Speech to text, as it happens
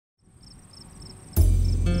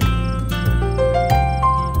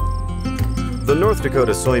The North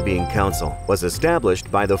Dakota Soybean Council was established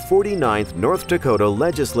by the 49th North Dakota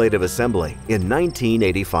Legislative Assembly in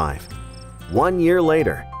 1985. 1 year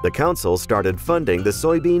later, the council started funding the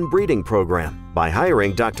soybean breeding program by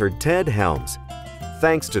hiring Dr. Ted Helms.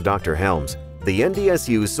 Thanks to Dr. Helms, the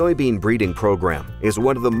NDSU soybean breeding program is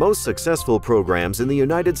one of the most successful programs in the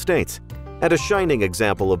United States and a shining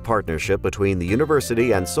example of partnership between the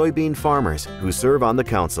university and soybean farmers who serve on the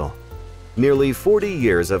council. Nearly 40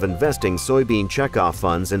 years of investing soybean checkoff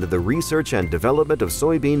funds into the research and development of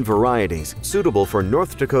soybean varieties suitable for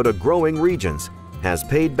North Dakota growing regions has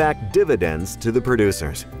paid back dividends to the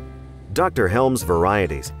producers. Dr. Helms'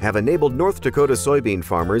 varieties have enabled North Dakota soybean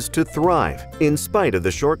farmers to thrive in spite of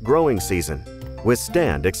the short growing season,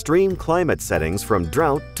 withstand extreme climate settings from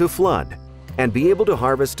drought to flood, and be able to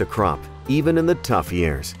harvest a crop even in the tough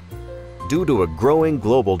years. Due to a growing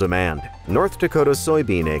global demand, North Dakota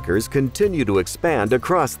soybean acres continue to expand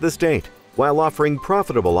across the state while offering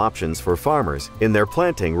profitable options for farmers in their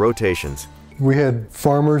planting rotations. We had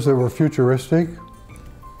farmers that were futuristic.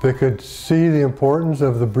 They could see the importance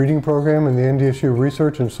of the breeding program and the NDSU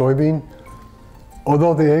research in soybean.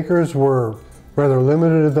 Although the acres were rather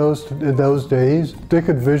limited in those days, they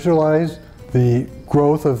could visualize the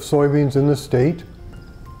growth of soybeans in the state,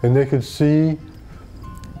 and they could see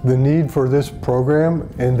the need for this program,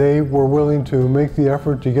 and they were willing to make the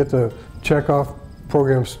effort to get the checkoff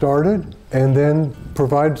program started and then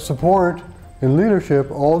provide support and leadership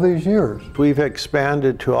all these years. We've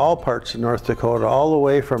expanded to all parts of North Dakota, all the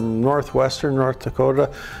way from northwestern North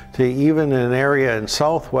Dakota to even an area in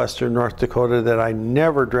southwestern North Dakota that I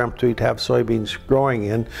never dreamt we'd have soybeans growing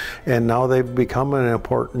in, and now they've become an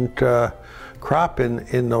important crop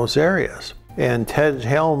in those areas. And Ted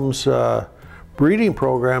Helms' breeding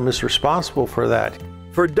program is responsible for that.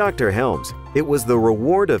 For Dr. Helms, it was the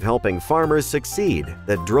reward of helping farmers succeed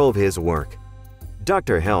that drove his work.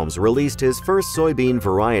 Dr. Helms released his first soybean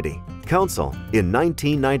variety, Council, in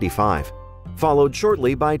 1995, followed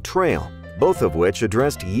shortly by Trail, both of which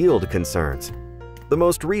addressed yield concerns. The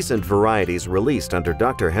most recent varieties released under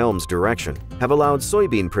Dr. Helms' direction have allowed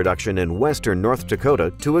soybean production in western North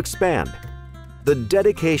Dakota to expand. The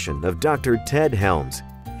dedication of Dr. Ted Helms,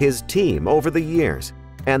 his team over the years,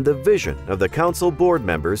 and the vision of the council board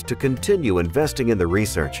members to continue investing in the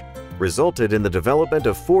research resulted in the development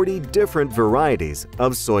of 40 different varieties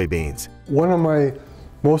of soybeans. One of my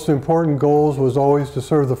most important goals was always to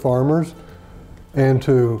serve the farmers and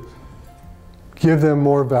to give them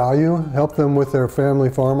more value, help them with their family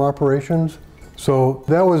farm operations. So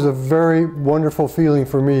that was a very wonderful feeling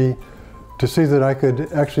for me to see that I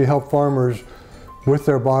could actually help farmers with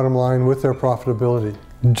their bottom line, with their profitability.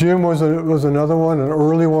 Jim was another one, an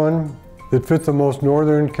early one that fit the most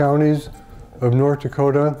northern counties of North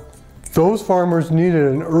Dakota. Those farmers needed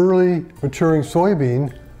an early maturing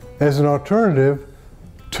soybean as an alternative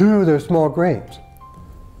to their small grains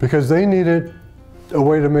because they needed a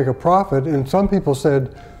way to make a profit, and some people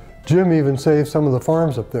said Jim even saved some of the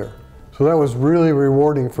farms up there. So that was really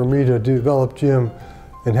rewarding for me to develop Jim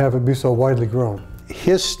and have it be so widely grown.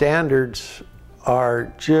 His standards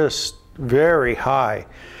are just very high.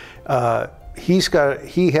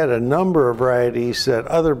 He had a number of varieties that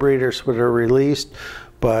other breeders would have released,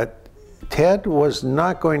 but Ted was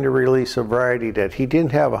not going to release a variety that he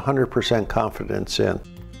didn't have 100% confidence in.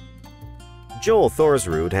 Joel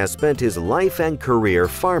Thorsrud has spent his life and career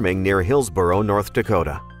farming near Hillsboro, North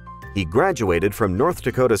Dakota. He graduated from North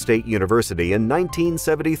Dakota State University in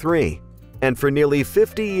 1973, and for nearly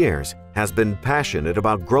 50 years has been passionate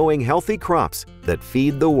about growing healthy crops that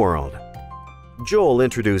feed the world. Joel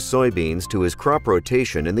introduced soybeans to his crop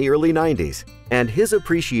rotation in the early 90s, and his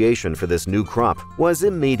appreciation for this new crop was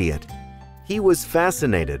immediate. He was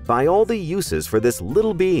fascinated by all the uses for this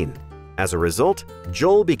little bean. As a result,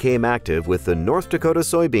 Joel became active with the North Dakota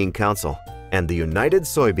Soybean Council and the United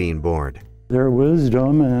Soybean Board. Their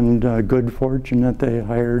wisdom and good fortune that they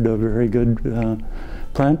hired a very good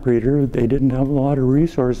plant breeder. They didn't have a lot of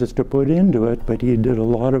resources to put into it, but he did a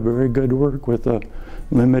lot of very good work with a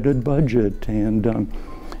limited budget and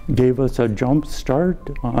gave us a jump start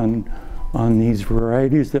on these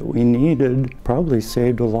varieties that we needed. Probably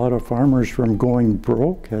saved a lot of farmers from going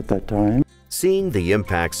broke at that time. Seeing the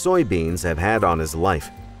impact soybeans have had on his life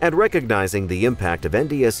and recognizing the impact of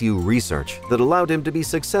NDSU research that allowed him to be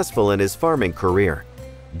successful in his farming career,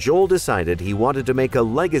 Joel decided he wanted to make a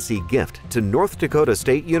legacy gift to North Dakota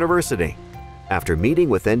State University. After meeting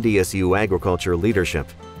with NDSU agriculture leadership,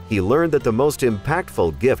 he learned that the most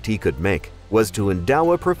impactful gift he could make was to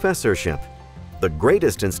endow a professorship. The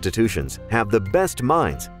greatest institutions have the best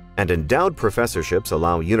minds, and endowed professorships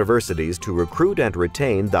allow universities to recruit and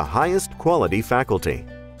retain the highest quality faculty.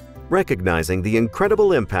 Recognizing the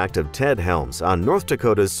incredible impact of Ted Helms on North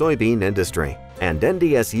Dakota's soybean industry and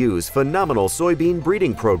NDSU's phenomenal soybean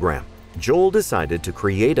breeding program, Joel decided to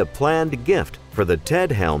create a planned gift for the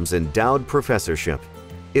Ted Helms Endowed Professorship.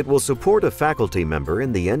 It will support a faculty member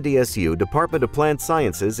in the NDSU Department of Plant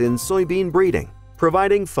Sciences in soybean breeding,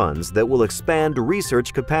 providing funds that will expand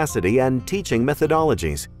research capacity and teaching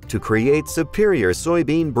methodologies to create superior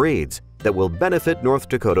soybean breeds that will benefit North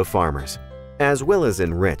Dakota farmers, as well as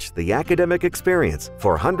enrich the academic experience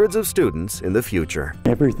for hundreds of students in the future.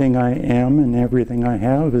 Everything I am and everything I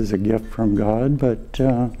have is a gift from God, but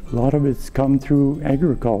a lot of it's come through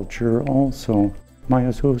agriculture also. My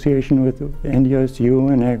association with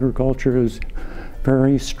NDSU and agriculture is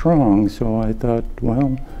very strong, so I thought,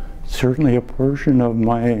 well, certainly a portion of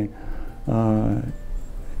my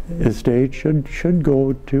estate should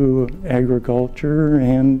go to agriculture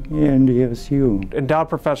and NDSU. Endowed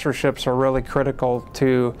professorships are really critical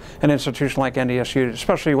to an institution like NDSU,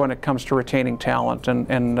 especially when it comes to retaining talent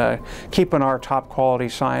and keeping our top quality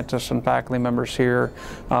scientists and faculty members here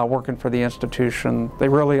working for the institution. They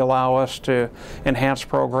really allow us to enhance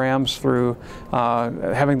programs through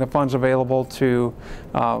having the funds available to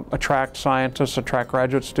attract scientists, attract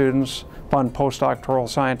graduate students, fund postdoctoral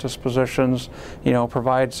scientist positions,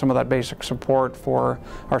 provide some of that basic support for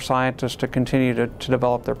our scientists to continue to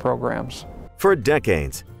develop their programs. For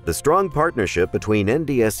decades, the strong partnership between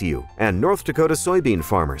NDSU and North Dakota soybean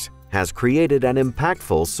farmers has created an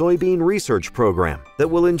impactful soybean research program that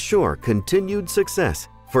will ensure continued success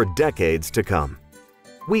for decades to come.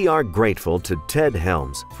 We are grateful to Ted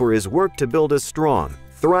Helms for his work to build a strong,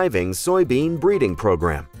 thriving soybean breeding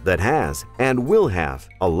program that has and will have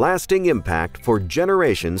a lasting impact for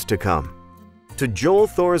generations to come. To Joel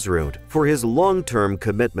Thorsrud for his long-term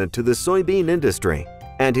commitment to the soybean industry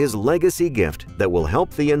and his legacy gift that will help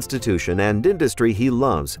the institution and industry he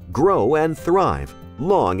loves grow and thrive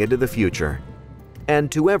long into the future.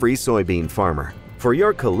 And to every soybean farmer for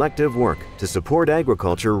your collective work to support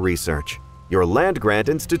agriculture research, your land-grant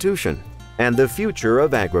institution, and the future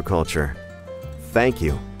of agriculture. Thank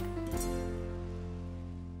you.